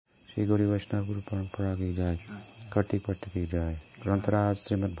Shri Gauri Vaishnava Guru Parampara ki jai. Kartik Bhatta ki jai. Grantaraj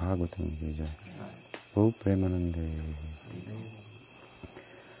Srimad Bhagavatam ki jai. O Premanande.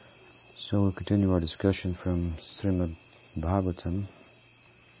 So we'll continue our discussion from Srimad Bhagavatam,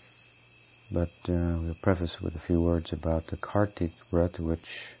 but we'll preface with a few words about the Kartik Vrat,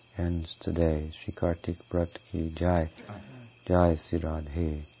 which ends today. Shri Kartik Vrat ki jai. Jai Sri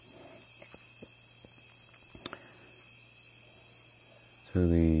Radhe. So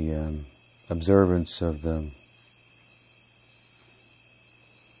the observance of the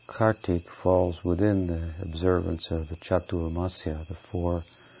Kartik falls within the observance of the Chaturmasya, the 4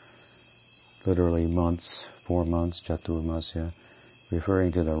 literally months, 4 months, Chaturmasya,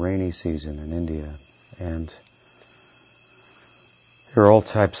 referring to the rainy season in India. And there are all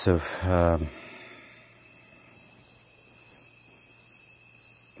types of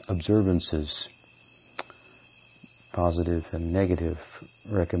observances, positive and negative,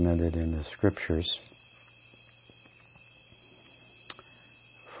 recommended in the scriptures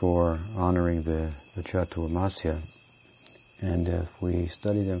for honoring the Chaturmasya. And if we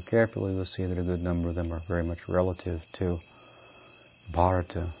study them carefully, we'll see that a good number of them are very much relative to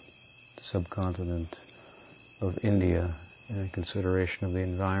Bharata, the subcontinent of India, in consideration of the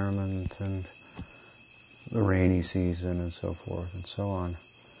environment and the rainy season and so forth and so on.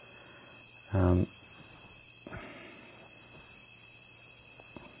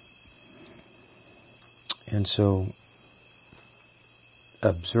 And so,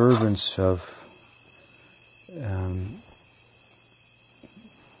 observance of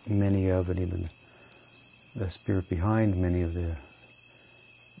many of, and even the spirit behind many of the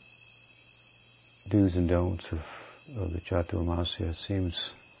do's and don'ts of the Chaturmasya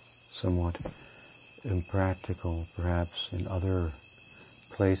seems somewhat impractical, perhaps in other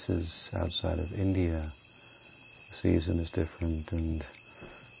places outside of India. The season is different, and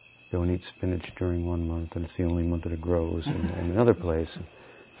don't eat spinach during one month, and it's the only month that it grows in another place,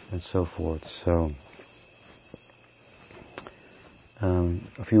 and so forth. So,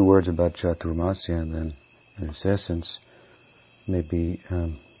 a few words about Chaturmasya, and then, in its essence, may be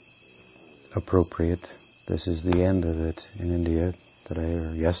appropriate. This is the end of it in India today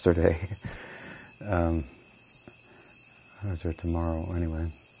or yesterday. Or tomorrow,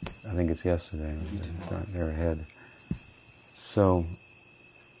 anyway. I think it's yesterday. They're ahead. So,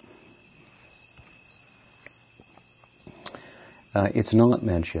 it's not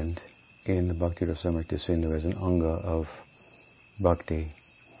mentioned in the Bhakti Rasamrita Sindhu as an anga of bhakti,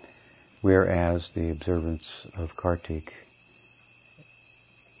 whereas the observance of Kartik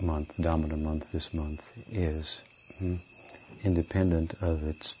month, Damodar month, this month, is independent of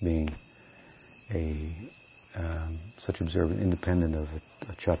its being such observance, independent of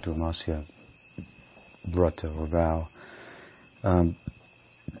a Chaturmasya vrata or vow.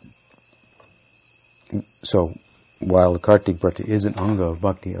 So, while the Kartik Vrata is an anga of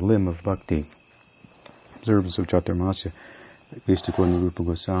bhakti, a limb of bhakti, observance of Chaturmasya, at least according to Rupa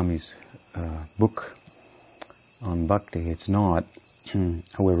Goswami's book on bhakti, it's not.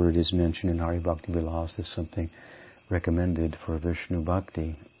 However, it is mentioned in Hari Bhakti Vilas as something recommended for Vishnu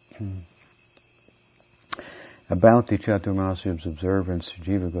Bhakti. About the Chaturmasya's observance,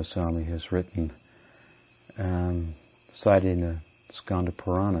 Jiva Goswami has written, cited in the Skanda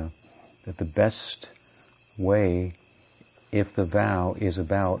Purana, that the best way, if the vow is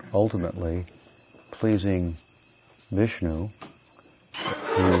about ultimately pleasing Vishnu,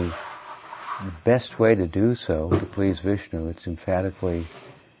 the best way to do so, to please Vishnu, it's emphatically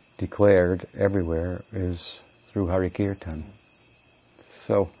declared everywhere, is through Hari Kirtan.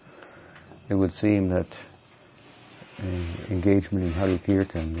 So, it would seem that engagement in Hari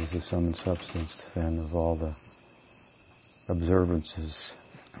Kirtan is the sum and substance then of all the observances,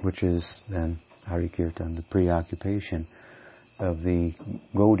 which is then Hari Kirtan, the preoccupation of the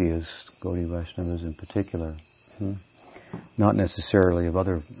Gaudiyas, Gaudiya Vaishnavas in particular, not necessarily of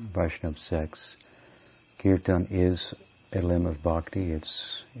other Vaishnava sects. Kirtan is a limb of bhakti,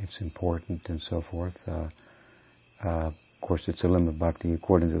 it's important and so forth. Of course, it's a limb of bhakti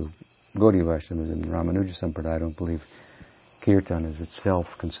according to Gaudiya Vaishnavas and Ramanuja Sampradaya. I don't believe Kirtan is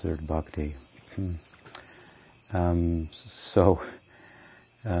itself considered bhakti.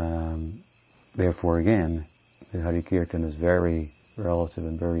 Therefore, again, the Hari Kirtan is very relative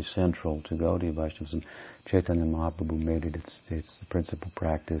and very central to Gaudiya Vaishnavas. Chaitanya Mahaprabhu made it it's the principal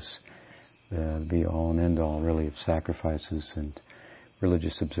practice, the be-all and end-all, really, of sacrifices and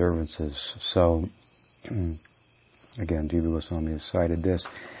religious observances. So, again, Jiva Goswami has cited this.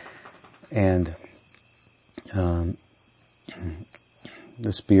 And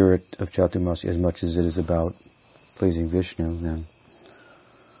the spirit of Chaturmasya, as much as it is about pleasing Vishnu, then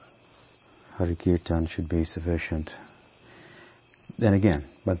Hari Kirtan should be sufficient. Then again,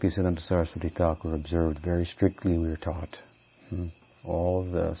 Bhaktisiddhanta Saraswati Thakur observed very strictly, we are taught. All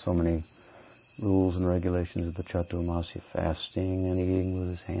of the, so many rules and regulations of the Chaturmasya, fasting and eating with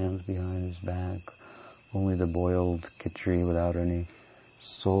his hands behind his back, only the boiled khichdi without any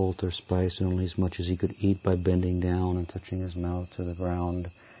salt or spice, and only as much as he could eat by bending down and touching his mouth to the ground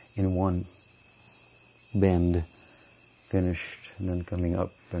in one bend, finished, and then coming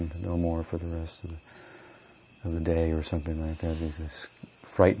up and no more for the rest of the day or something like that. These this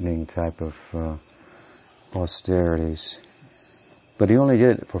frightening type of austerities. But he only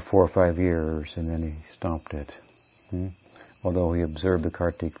did it for 4 or 5 years, and then he stopped it. Although he observed the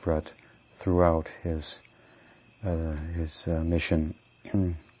Kartik Vrat throughout his mission,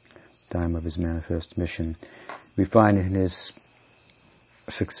 time of his manifest mission. We find in his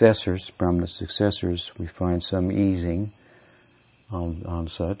successors, Brahmana successors, we find some easing on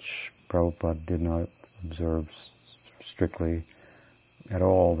such. Prabhupada did not observe strictly at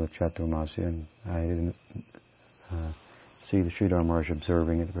all the Chaturmasya, and I didn't see the Sridhar Maharaj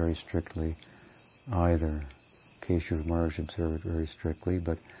observing it very strictly either. Keshav Maharaj observed it very strictly,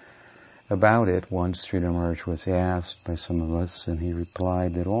 but about it, once Sridhar Maharaj was asked by some of us, and he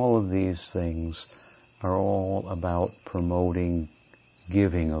replied that all of these things are all about promoting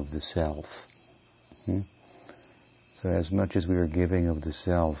giving of the self. So as much as we are giving of the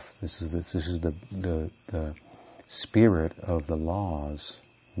self, this is the spirit of the laws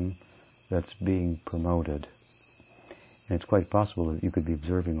that's being promoted. And it's quite possible that you could be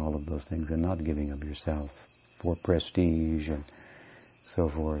observing all of those things and not giving of yourself for prestige and so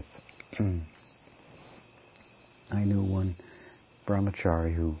forth. I knew one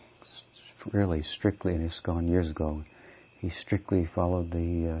brahmachari who really strictly, and it's gone years ago, he strictly followed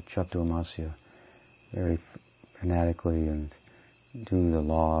the Chaturmasya very fanatically and doing the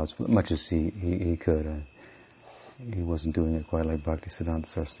laws, much as he could. He wasn't doing it quite like Bhaktisiddhanta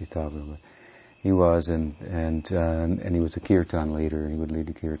Saraswati Thakur, but he was, and he was a kirtan leader, and he would lead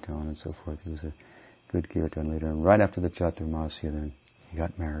the kirtan and so forth. He was a good kirtan leader. And right after the Chaturmasya, then he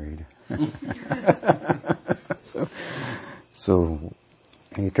got married. So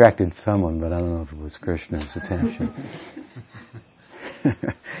he attracted someone, but I don't know if it was Krishna's attention.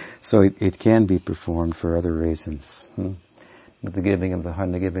 So it can be performed for other reasons. But the giving of the heart,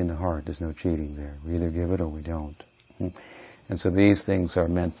 and the giving of the heart, there's no cheating there. We either give it or we don't. And so these things are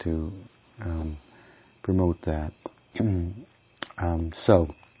meant to promote that.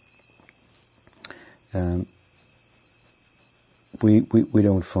 We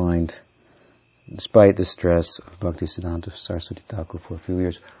don't find, despite the stress of Bhaktisiddhanta Saraswati Thakur for a few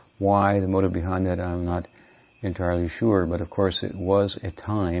years, why, the motive behind that, I'm not entirely sure, but of course it was a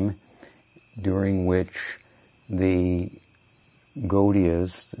time during which the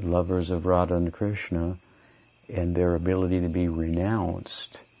Gaudiyas, lovers of Radha and Krishna, and their ability to be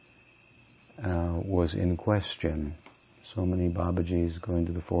renounced was in question. So many Babajis going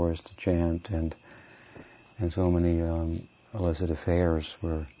to the forest to chant, and so many illicit affairs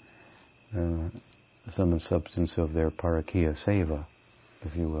were some substance of their parakiya seva,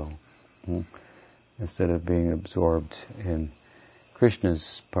 if you will. Instead of being absorbed in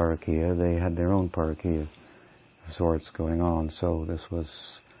Krishna's parakiya, they had their own parakiya of sorts going on. So this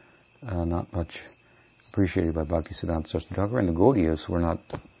was not much appreciated by Bhaktisiddhanta Saraswati Thakur, and the Gaudiyas were not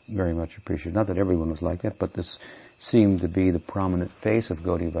very much appreciated. Not that everyone was like that, but this seemed to be the prominent face of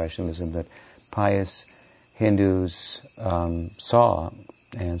Gaudiya Vaishnavism that pious Hindus saw.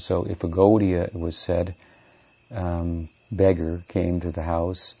 And so if a Gaudiya, it was said, beggar came to the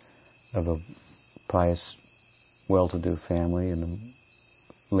house of a pious, well-to-do family, and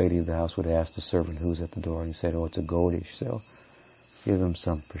the lady of the house would ask the servant who's at the door, and he said, "Oh, it's a Gaudiya." She said, "Oh, give him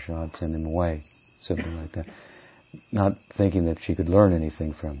some prasad, send him away," something like that. Not thinking that she could learn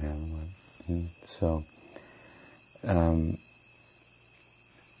anything from him. So,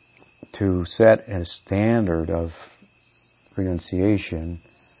 to set a standard of renunciation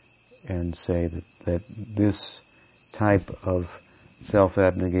and say that this type of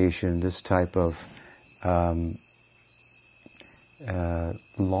self-abnegation, this type of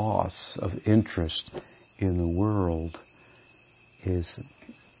loss of interest in the world is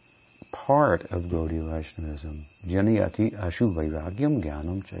part of Gaudiya Vaishnavism. Janiyati ashu vairagyam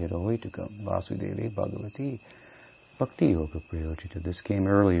jnanam chairohitikam vasudeve bhagavati bhakti yoga prayochita. This came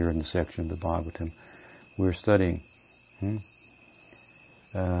earlier in the section of the Bhagavatam we're studying.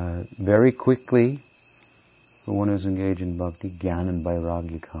 Very quickly, for one who's engaged in bhakti, jnana and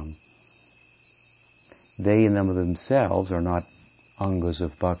vairagya come. They in them of themselves are not angas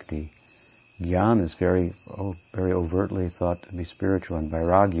of bhakti. Jnana is very overtly thought to be spiritual, and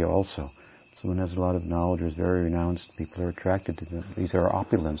vairagya also. Someone has a lot of knowledge or is very renounced, people are attracted to them. These are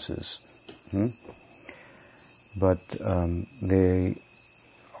opulences. But they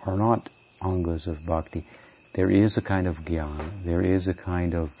are not angas of bhakti. There is a kind of jnana, there is a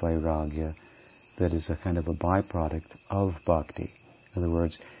kind of vairagya that is a kind of a byproduct of bhakti. In other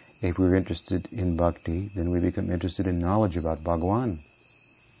words, if we're interested in bhakti, then we become interested in knowledge about Bhagavan,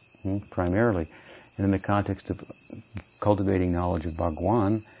 primarily. And in the context of cultivating knowledge of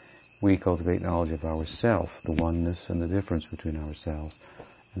Bhagavan, we cultivate knowledge of ourself, the oneness and the difference between ourselves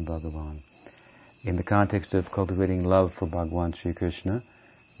and Bhagavan. In the context of cultivating love for Bhagavan Sri Krishna,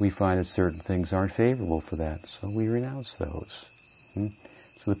 we find that certain things aren't favorable for that, so we renounce those.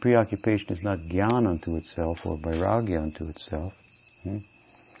 So the preoccupation is not jnana unto itself or vairagya unto itself,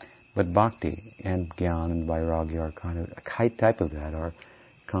 but bhakti and jnana and vairagya are kind of a type of that, are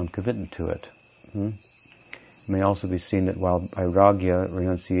concomitant to it. It may also be seen that while vairagya,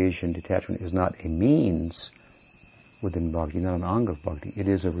 renunciation, detachment, is not a means within bhakti, not an anga of bhakti, it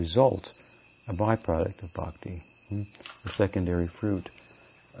is a result, a byproduct of bhakti, a secondary fruit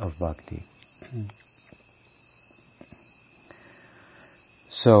of bhakti.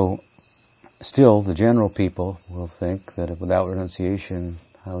 So, still, the general people will think that without renunciation,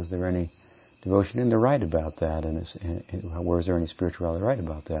 how is there any devotion? And they're right about that, and where is there any spirituality? Right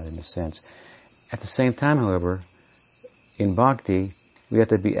about that, in a sense. At the same time, however, in bhakti, we have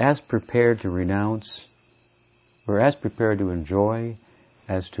to be as prepared to renounce, or as prepared to enjoy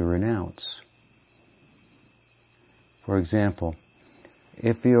as to renounce. For example,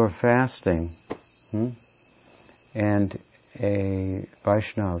 if you are fasting, and a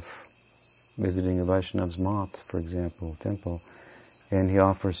Vaishnav, visiting a Vaishnav's math, for example, temple, and he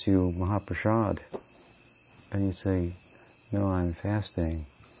offers you Mahaprasad, and you say, no, I'm fasting,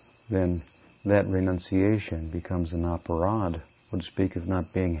 then that renunciation becomes an aparad, so to speak, of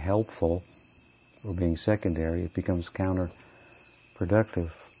not being helpful or being secondary. It becomes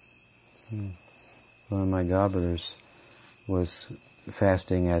counterproductive. One of my godbrothers was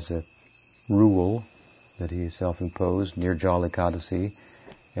fasting as a rule that he self-imposed near Jal Ekadasi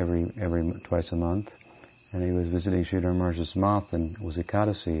twice a month, and he was visiting Sridhar Maharaj's math, and it was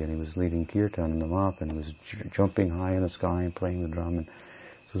Ekadasi, and he was leading kirtan in the math, and he was jumping high in the sky and playing the drum, and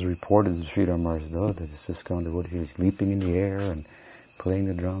it was reported that Sridhar Maharaj, he was leaping in the air and playing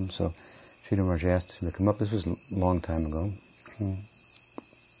the drum. So Sridhar Maharaj asked him to come up. This was a long time ago,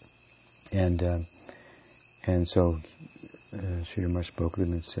 and so Sridhar Maharaj spoke with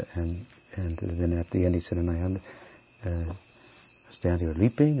him, and then at the end he said, and I stand here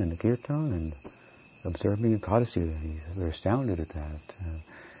leaping in the kirtan and observing Ekadasi. They were astounded at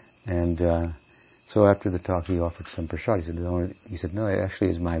that. So after the talk he offered some prasad. He said, no, it actually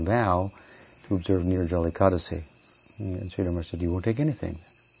is my vow to observe near Jal Ekadasi. And Sridhar Maharaj said, you won't take anything.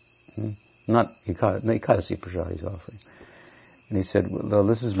 Not Ekadasi prasad he's offering. And he said, well,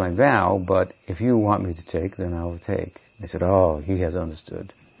 this is my vow, but if you want me to take, then I will take. They said, oh, he has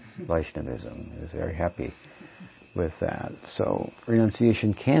understood Vaishnavism. He was very happy with that. So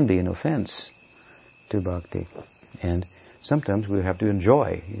renunciation can be an offense to bhakti. And sometimes we have to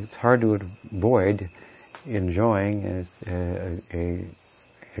enjoy. It's hard to avoid enjoying a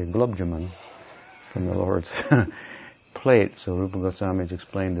gulab jamun from the Lord's plate. So Rupa Goswami has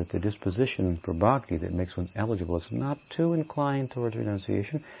explained that the disposition for bhakti that makes one eligible is not too inclined towards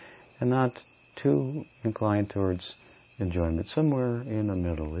renunciation and not too inclined towards enjoyment. Somewhere in the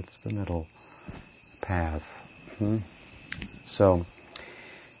middle. It's the middle path. So,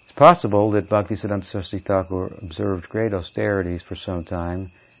 it's possible that Bhaktisiddhanta Saraswati Thakur observed great austerities for some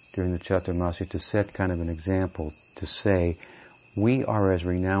time during the Chaturmasya to set kind of an example, to say, we are as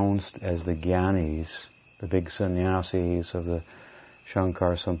renounced as the Gyanis, the big sannyasis of the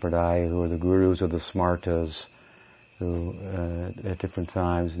Shankar Sampradaya, who are the gurus of the Smartas, who at different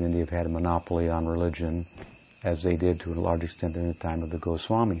times in India have had a monopoly on religion, as they did to a large extent in the time of the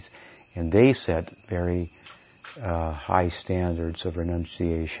Goswamis. And they set very high standards of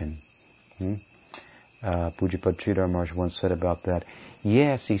renunciation. Pujapad Sridhar Maharaj once said about that,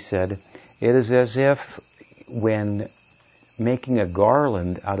 yes, he said, it is as if when making a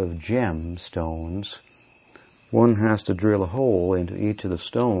garland out of gemstones, one has to drill a hole into each of the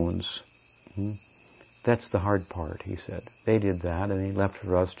stones. That's the hard part, he said. They did that, and he left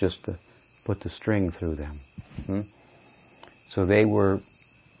for us just to put the string through them. So they were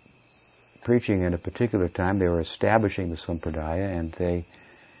preaching at a particular time. They were establishing the sampradaya, and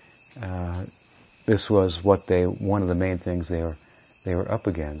this was one of the main things they were up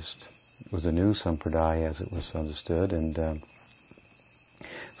against. It was a new sampradaya, as it was understood, and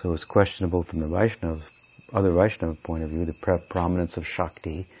so it's questionable from the other Vaishnava point of view, the prominence of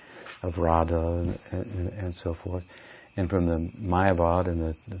Shakti of Radha and so forth. And from the Mayavad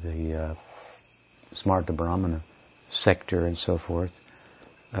and the Smarta Brahmana sector and so forth,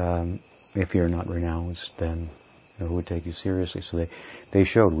 if you're not renounced, then who would take you seriously? So they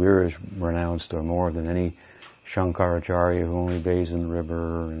showed we're as renounced or more than any Shankaracharya who only bathes in the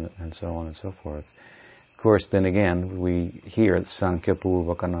river and so on and so forth. Of course, then again, we hear Sankhya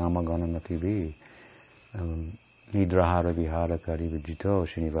Purvaka Nama Ganamativi, Nidrahara Vihara Karivajito,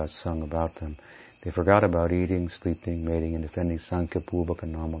 Srinivas sung about them. They forgot about eating, sleeping, mating, and defending Sankhya Purvaka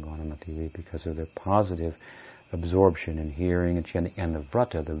Nama Ganamativi because of their positive absorption in hearing and chanting, and the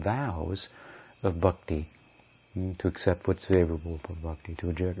vrata, the vows of bhakti, to accept what's favorable for bhakti, to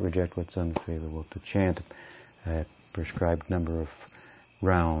reject what's unfavorable, to chant a prescribed number of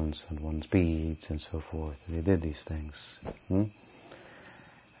rounds on one's beads and so forth. They did these things.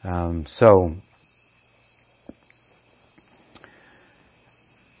 So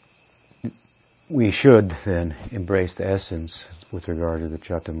we should then embrace the essence with regard to the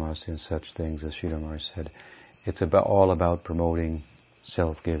Chaturmasya and such things, as Sridhar Maharaj said. It's all about promoting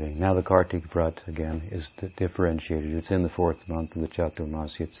self-giving. Now the Kartik Vrat, again, is differentiated. It's in the 4th month of the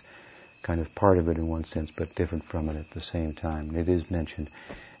Chaturmasya. It's kind of part of it in one sense, but different from it at the same time. And it is mentioned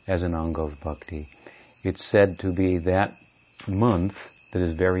as an anga of bhakti. It's said to be that month that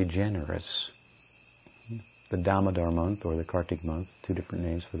is very generous. The Damodar month, or the Kartik month, 2 different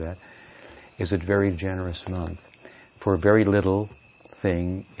names for that, is a very generous month. For a very little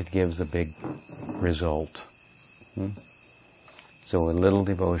thing, it gives a big result. So a little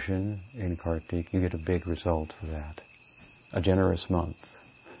devotion in Kartik, you get a big result for that. A generous month.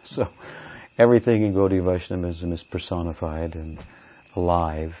 So everything in Gaudiya Vaishnavism is personified and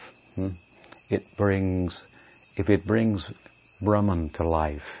alive. If it brings Brahman to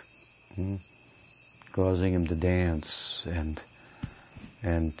life, causing him to dance and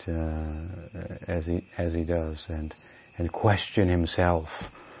as he does, and question himself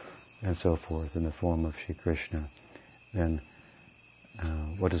and so forth in the form of Shri Krishna, then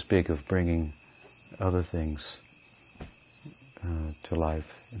what to speak of bringing other things to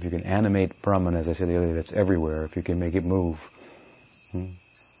life? If you can animate Brahman, as I said earlier, that's everywhere. If you can make it move,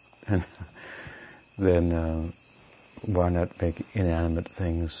 then why not make inanimate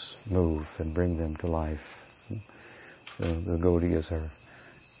things move and bring them to life? So the Gaudiyas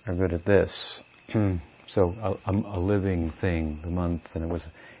are good at this. So a living thing, the month, and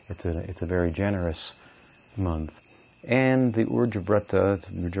it's a very generous month. And the Urja Vrata,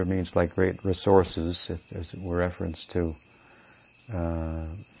 Urja means like great resources. There's a reference to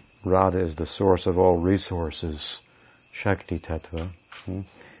Radha is the source of all resources, Shakti Tattva.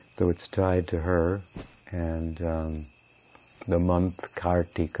 So it's tied to her. And the month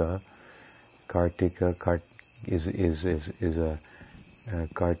Kartika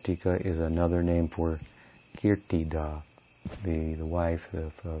is another name for Kirtida, the wife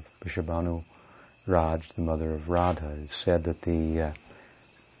of Vrishabhanu Raj, the mother of Radha. It's said that the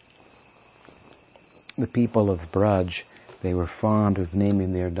people of Braj, they were fond of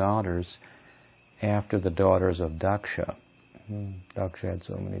naming their daughters after the daughters of Daksha. Daksha had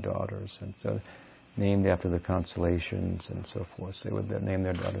so many daughters, and so named after the constellations and so forth. So they would name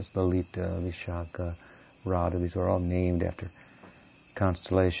their daughters Lalita, Vishaka, Radha. These are all named after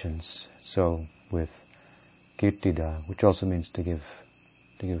constellations. So with Kirtida, which also means to give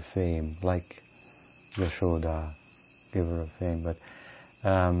fame, like Yashoda, giver of fame, but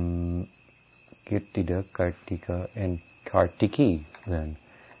Kirtida, Kartika, and Kartiki then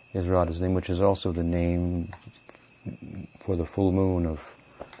is Radha's name, which is also the name for the full moon of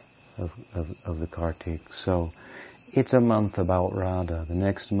the Kartik. So it's a month about Radha. The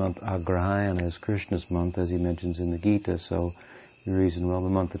next month, Agrahayana, is Krishna's month, as he mentions in the Gita. So you reason, well, the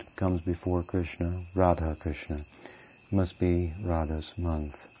month that comes before Krishna, Radha Krishna, must be Radha's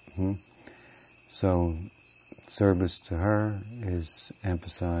month. So service to her is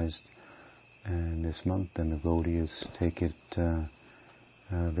emphasized in this month, and the Gaudiyas take it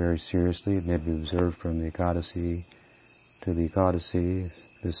very seriously. It may be observed from the Ekadasi to the Ekadasi,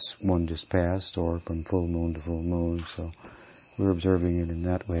 this one just passed, or from full moon to full moon. So we're observing it in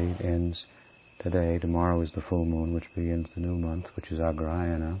that way. It ends today. Tomorrow is the full moon, which begins the new month, which is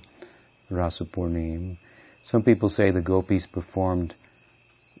Agrahayana, Rasa Purnim. Some people say the gopis performed,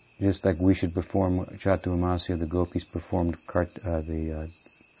 just like we should perform Chaturmasya, the gopis performed the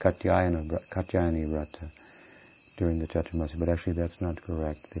Katyayani Vrata during the Chaturmasya, but actually that's not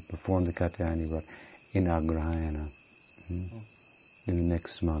correct. They performed the Katyayani Vrata in Agrahayana, in the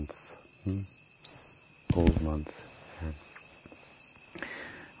next month, old month.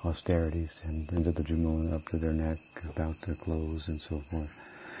 Austerities and into the Jamuna up to their neck, about to close, and so forth.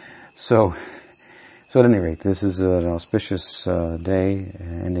 So at any rate, this is an auspicious day,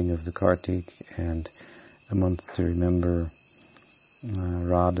 ending of the Kartik, and a month to remember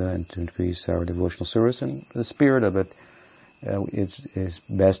Radha and to increase our devotional service. And the spirit of it is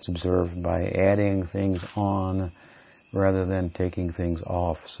best observed by adding things on rather than taking things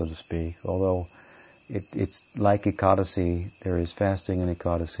off, so to speak. Although it's like Ekadasi, there is fasting in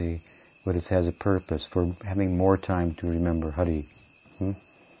Ekadasi, but it has a purpose for having more time to remember Hari.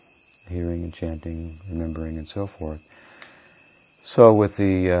 Hearing and chanting, remembering, and so forth. So with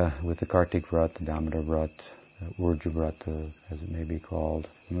the Kartik Vrat, the Damodar Vrat, Urja Vrat, as it may be called,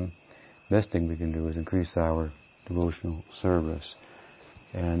 best thing we can do is increase our devotional service.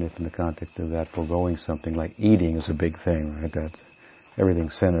 And if in the context of that, foregoing something like eating is a big thing, right? That's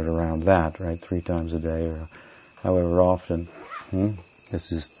everything's centered around that, right? 3 times a day or however often.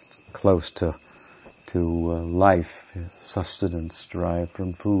 This is close to life, sustenance derived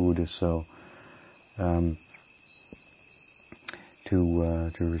from food. So to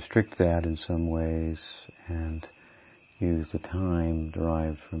restrict that in some ways and use the time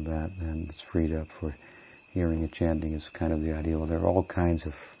derived from that, then it's freed up for hearing and chanting is kind of the ideal. There are all kinds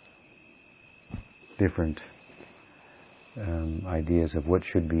of different ideas of what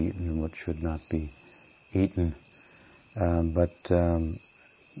should be eaten and what should not be eaten. But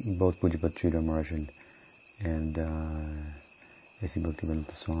both Pujapat Sridhar Maharaj and A.C.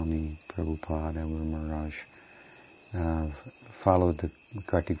 Bhaktivedanta Swami, Prabhupada, Guru Maharaj followed the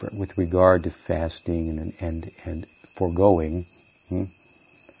Kartik with regard to fasting and foregoing,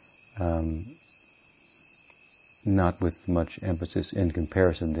 not with much emphasis in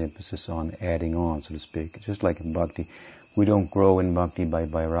comparison to emphasis on adding on, so to speak. It's just like in Bhakti. We don't grow in Bhakti by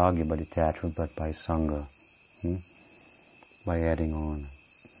vairagya, by detachment, but by Sangha, by adding on.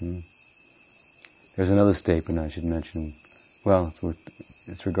 There's another statement I should mention. Well,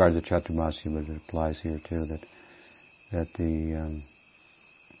 it's regarding the Chaturmasya, but it applies here too, that the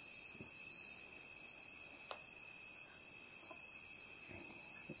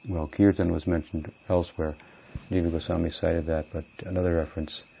Kirtan was mentioned elsewhere. Jiva Goswami cited that, but another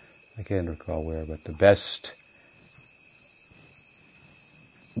reference, I can't recall where, but the best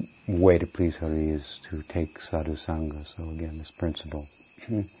way to please Hari is to take sadhu sangha. So again, this principle,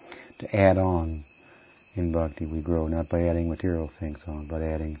 to add on in bhakti we grow, not by adding material things on, but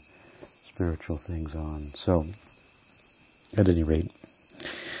adding spiritual things on. So, at any rate,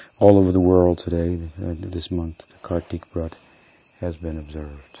 all over the world today, this month, the Kartik Vrat has been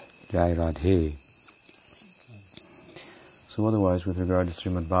observed. Jai Radhe. So otherwise, with regard to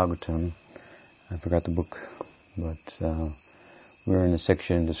Srimad Bhagavatam, I forgot the book, but we're in a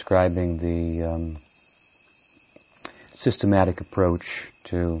section describing the systematic approach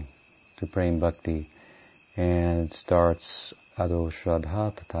to praying bhakti, and it starts Ado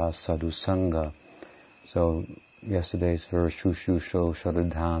Shraddha Tata Sadhu Sangha. So yesterday's verse, Shushusho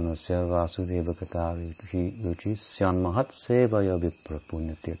Shraddhana Vasudeva Kata Ruchi Syanmahat Sevaya Vipra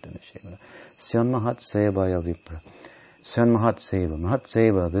Punya Tirtana Shevana. Syanmahat Sevaya Vipra. Syanmahat Seva. Mahat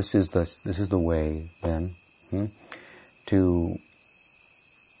Seva, this is the way then to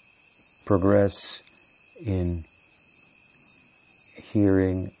progress in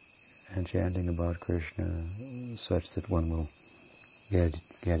hearing and chanting about Krishna, such that one will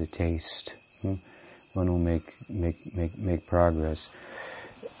get a taste. One will make progress.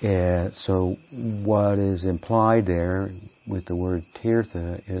 So what is implied there with the word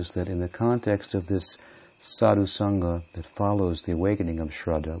tirtha is that in the context of this sadhu sangha that follows the awakening of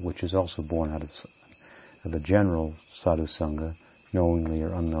Shraddha, which is also born out of a general sadhu sangha, knowingly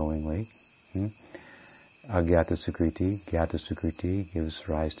or unknowingly, Agyata Sukriti gives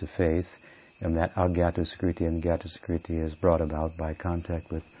rise to faith, and that Agyata Sukriti and Gyata Sukriti is brought about by contact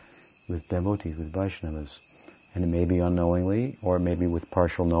with devotees, with Vaishnavas. And it may be unknowingly, or it may be with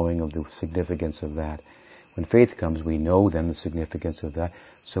partial knowing of the significance of that. When faith comes, we know then the significance of that,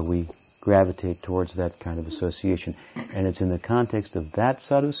 so we gravitate towards that kind of association. And it's in the context of that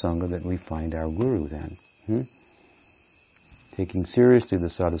sadhu sangha that we find our guru then. Taking seriously the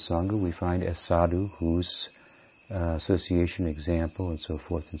sadhu sangha, we find a sadhu whose association, example, and so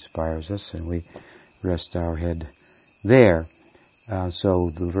forth inspires us, and we rest our head there.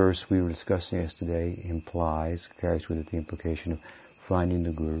 So the verse we were discussing yesterday carries with it the implication of finding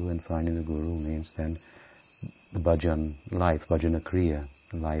the guru, and finding the guru means then the bhajan life, bhajana kriya,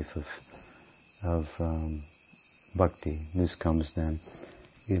 life of bhakti. This comes then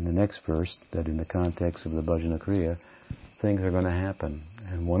in the next verse, that in the context of the bhajana kriya, things are going to happen.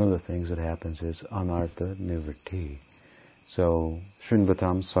 And one of the things that happens is anartha nivritti. So,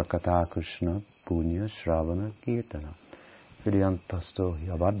 Srinvatam Sakata Krishna Punya Shravana Kirtana. Hridyantasto hi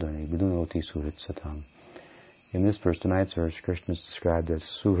abhadrani vidunoti suhrit satam. In this verse, tonight's verse, Krishna is described as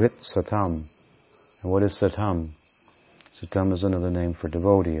suhrit satam. And what is satam? Satam is another name for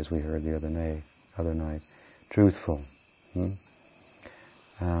devotee, as we heard the other night. Truthful.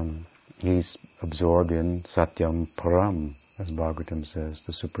 He's absorbed in satyam param, as Bhagavatam says,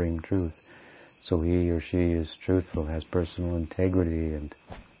 the supreme truth. So he or she is truthful, has personal integrity, and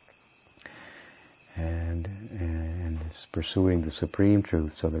is pursuing the supreme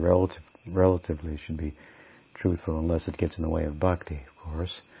truth. So the relatively should be truthful, unless it gets in the way of bhakti, of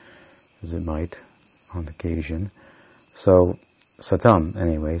course, as it might on occasion. So satam,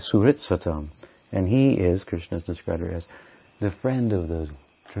 anyway, suhrit satam, and he is, Krishna is described as the friend of the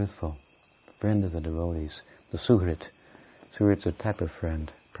truthful, friend of the devotees, the suhrit. Suhrit's a type of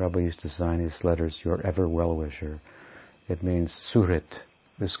friend. Prabhupada used to sign his letters, your ever well-wisher. It means suhrit,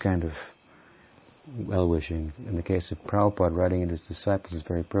 this kind of well-wishing. In the case of Prabhupada, writing to his disciples is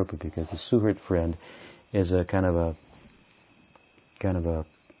very appropriate, because the suhrit friend is a kind of a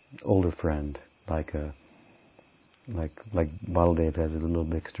older friend, like Baladev has a little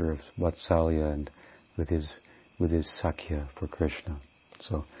mixture of Vatsalya and with his Sakhya for Krishna.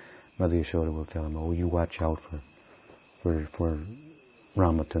 So Mother Yashoda will tell him, "Oh, you watch out for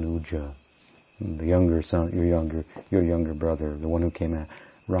Ramatanuja, the younger son, your younger brother, the one who came out,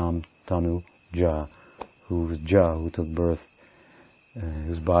 Ramtanuja, who took birth,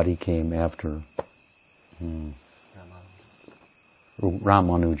 whose body came after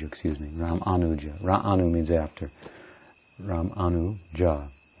Ramanuja, Ramanuja. Anu means after. Ramanuja,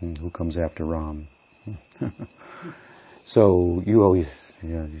 who comes after Ram. So you always,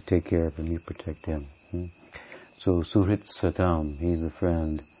 you take care of him, you protect him. So Suhrit Satam, he's the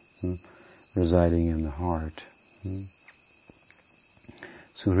friend residing in the heart.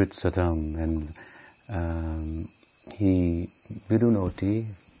 Suhrit Satam, and he vidunoti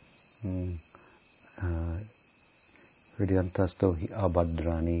Hridyantasto hi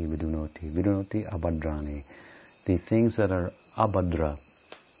abhadrani vidunoti abhadrani. The things that are abhadra,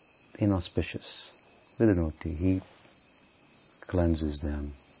 inauspicious, vidunoti, he cleanses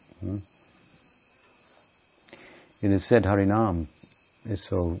them. It is said Harinam is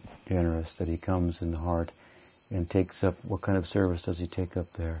so generous that he comes in the heart and takes up, what kind of service does he take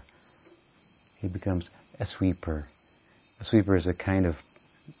up there? He becomes a sweeper. A sweeper is a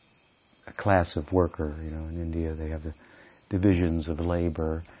class of worker. In India they have the divisions of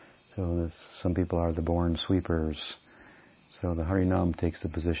labor. So some people are the born sweepers. So the Harinam takes the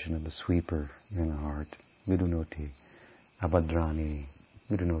position of the sweeper in the heart. Vidunoti, abhadrani,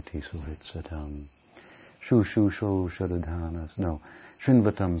 vidunoti suhrit satam. Shu shadadhanas. No.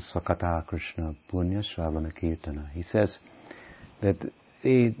 Shrinvatam sakata Krishna punya shravana kirtana. He says that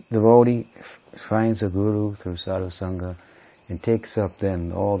the devotee finds a guru through sadhu sangha and takes up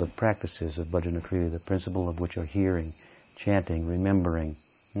then all the practices of bhajana kriya, the principle of which are hearing, chanting, remembering.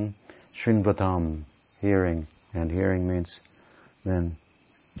 Shrinvatam, hearing, and hearing means then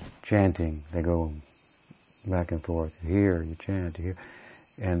chanting. They go back and forth. You hear, you chant, you hear.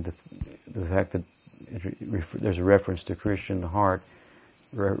 And the fact that there's a reference to Krishna in the heart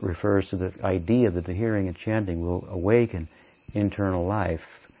refers to the idea that the hearing and chanting will awaken internal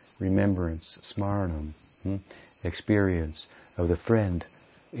life, remembrance, smaranam, experience of the friend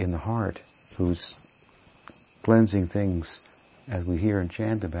in the heart who's cleansing things as we hear and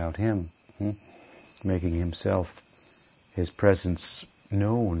chant about him, making himself, his presence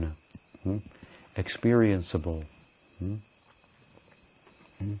known, experienceable.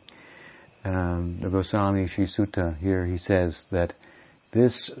 The Goswami Sri Sutta here, he says that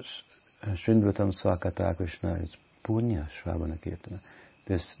this Shrindvatam Sakata Krishna is punya shravana kirtana.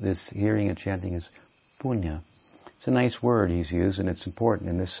 This hearing and chanting is punya. It's a nice word he's used, and it's important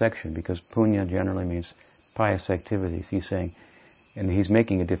in this section because punya generally means pious activities. He's saying, and he's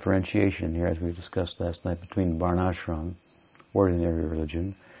making a differentiation here, as we discussed last night, between varnashram, ordinary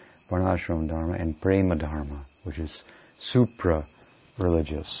religion, varnashram dharma, and prema dharma, which is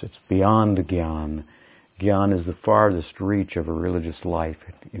supra-religious. It's beyond gyan. Gyan is the farthest reach of a religious life.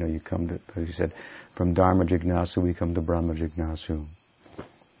 You come to, as you said, from dharma jignasu, we come to brahma jignasu.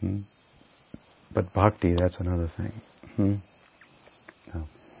 But bhakti, that's another thing.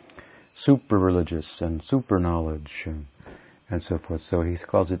 Super-religious and super-knowledge and so forth. So he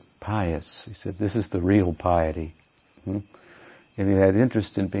calls it pious. He said, this is the real piety. If you had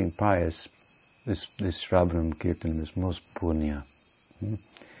interest in being pious, this Shravanam Kirtanam is most punya.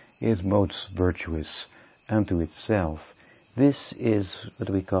 Is most virtuous unto itself. This is what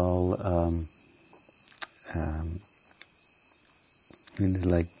we call, it is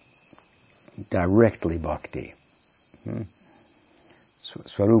like directly bhakti.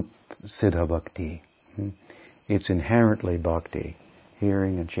 Swarup Siddha Bhakti. It's inherently bhakti,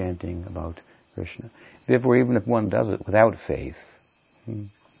 hearing and chanting about Krishna. Therefore, even if one does it without faith,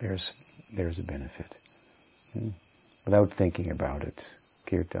 there's a benefit. Without thinking about it,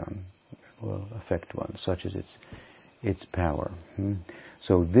 kirtan will affect one, such as its power.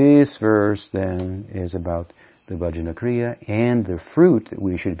 So this verse then is about the Bhajana Kriya and the fruit that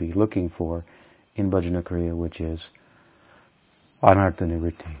we should be looking for in Bhajana Kriya, which is Anartha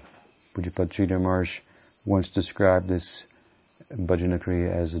Nivritti. Pujapad Sridhar Maharaj once described this Bhajana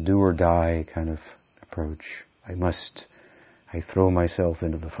Kriya as a do-or-die kind of approach. I throw myself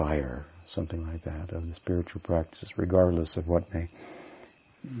into the fire, something like that, of the spiritual practices, regardless of what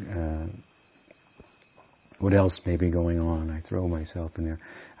else may be going on. I throw myself in there.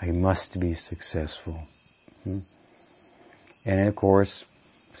 I must be successful. And of course,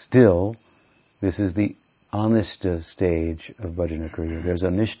 still, this is the Anishta stage of Bhajana Kriya. There's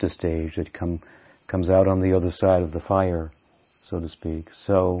an Anishta stage that comes out on the other side of the fire, so to speak.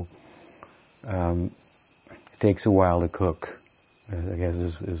 So, it takes a while to cook, I guess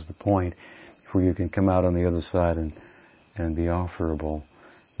is the point, before you can come out on the other side and be offerable.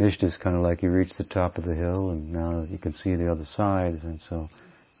 Nishta is kind of like you reach the top of the hill and now you can see the other side, and so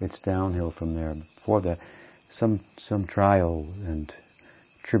it's downhill from there. Before that, some trial and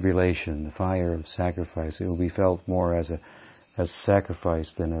tribulation, the fire of sacrifice, it will be felt more as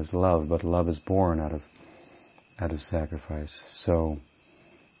sacrifice than as love, but love is born out of sacrifice. So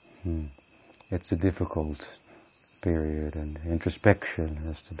it's a difficult period, and introspection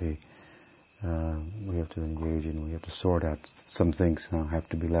has to be we have to engage in. We have to sort out some things now have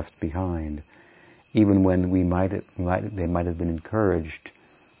to be left behind, even when they might have been encouraged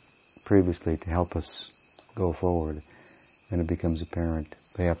previously to help us go forward. Then it becomes apparent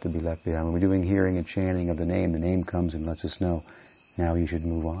they have to be left behind. When we're doing hearing and chanting of the name comes and lets us know, now you should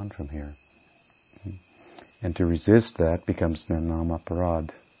move on from here. And to resist that becomes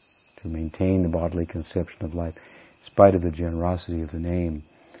namaparad, to maintain the bodily conception of life, in spite of the generosity of the name.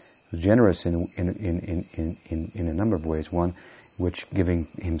 Generous in a number of ways. One, which giving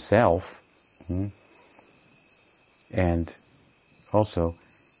himself, and also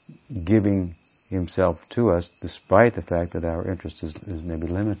giving himself to us, despite the fact that our interest is maybe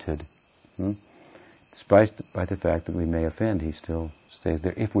limited. Despite the fact that we may offend, he still stays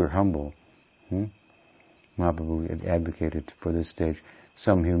there if we're humble. Mahaprabhu had advocated for this stage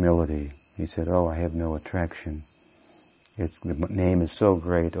some humility. He said, I have no attraction. The name is so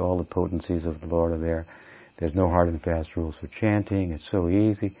great, all the potencies of the Lord are there. There's no hard and fast rules for chanting, it's so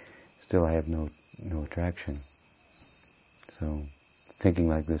easy. Still I have no attraction. So, thinking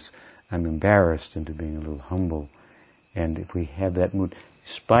like this, I'm embarrassed into being a little humble. And if we have that mood,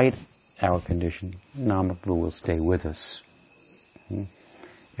 despite our condition, Namaprabhu will stay with us.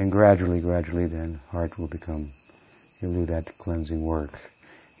 And gradually then, heart will he'll do that cleansing work.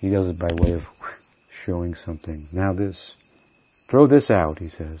 He does it by way of showing something. Now throw this out, he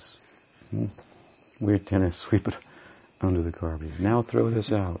says. We tend to sweep it under the carpet. Now throw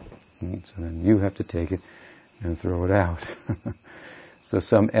this out. So then you have to take it and throw it out. So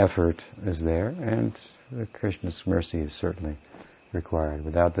some effort is there, and Krishna's mercy is certainly required.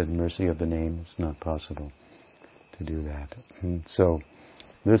 Without the mercy of the name, it's not possible to do that. So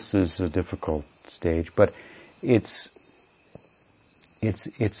this is a difficult stage, but it's a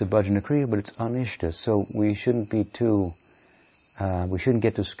Bhajana Kriya, but it's Anishta, so we shouldn't be we shouldn't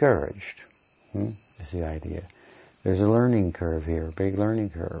get discouraged, is the idea. There's a learning curve here, a big learning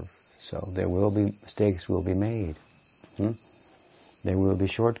curve, so there will be mistakes will be made. There will be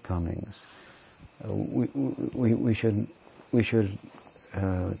shortcomings. We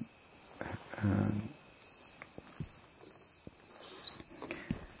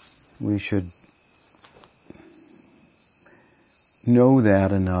should know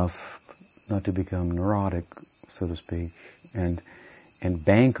that enough not to become neurotic, so to speak, and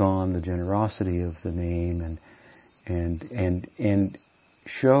bank on the generosity of the name and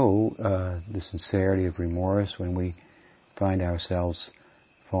show the sincerity of remorse when we find ourselves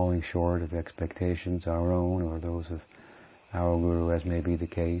falling short of expectations, our own or those of our Guru, as may be the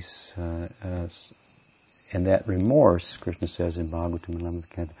case. And that remorse, Krishna says in Bhagavatam 11th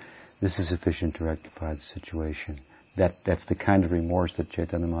Canto, this is sufficient to rectify the situation. That's the kind of remorse that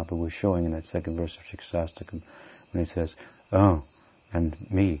Chaitanya Mahaprabhu was showing in that second verse of Shikshastakam, when he says, and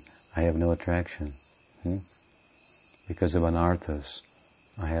me, I have no attraction. Because of anarthas,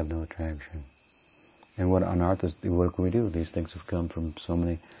 I have no attraction. And what anarthas, what can we do? These things have come from so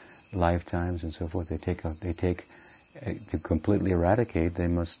many lifetimes and so forth. They take to completely eradicate,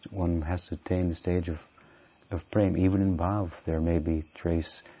 one has to attain the stage of of prema. Even in bhav, there may be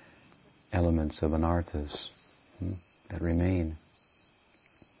trace elements of anarthas that remain.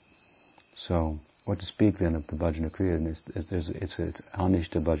 So, what to speak then of the bhajana kriya? And it's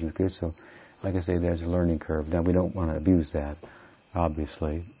anishta bhajana kriya. So, like I say, there's a learning curve. Now, we don't want to abuse that,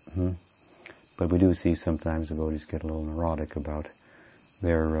 obviously. But we do see sometimes devotees get a little neurotic about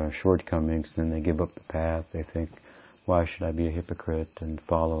their shortcomings, and then they give up the path. They think, why should I be a hypocrite and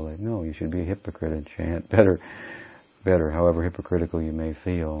follow? Like, no, you should be a hypocrite and chant better, however hypocritical you may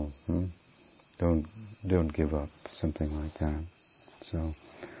feel. Don't give up, something like that. So,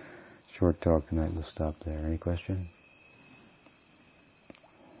 short talk tonight, we'll stop there. Any question?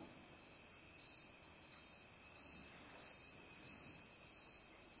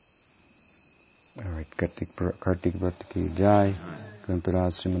 Alright, Kartik Bhatta ki jai,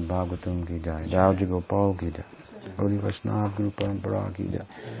 Grantaraj Srimad Bhagavatam ki jai, Jauji Gopal ki jai, Gauri Vaishnava Guru Parampara ki jai,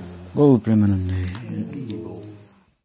 Gaur Premanande.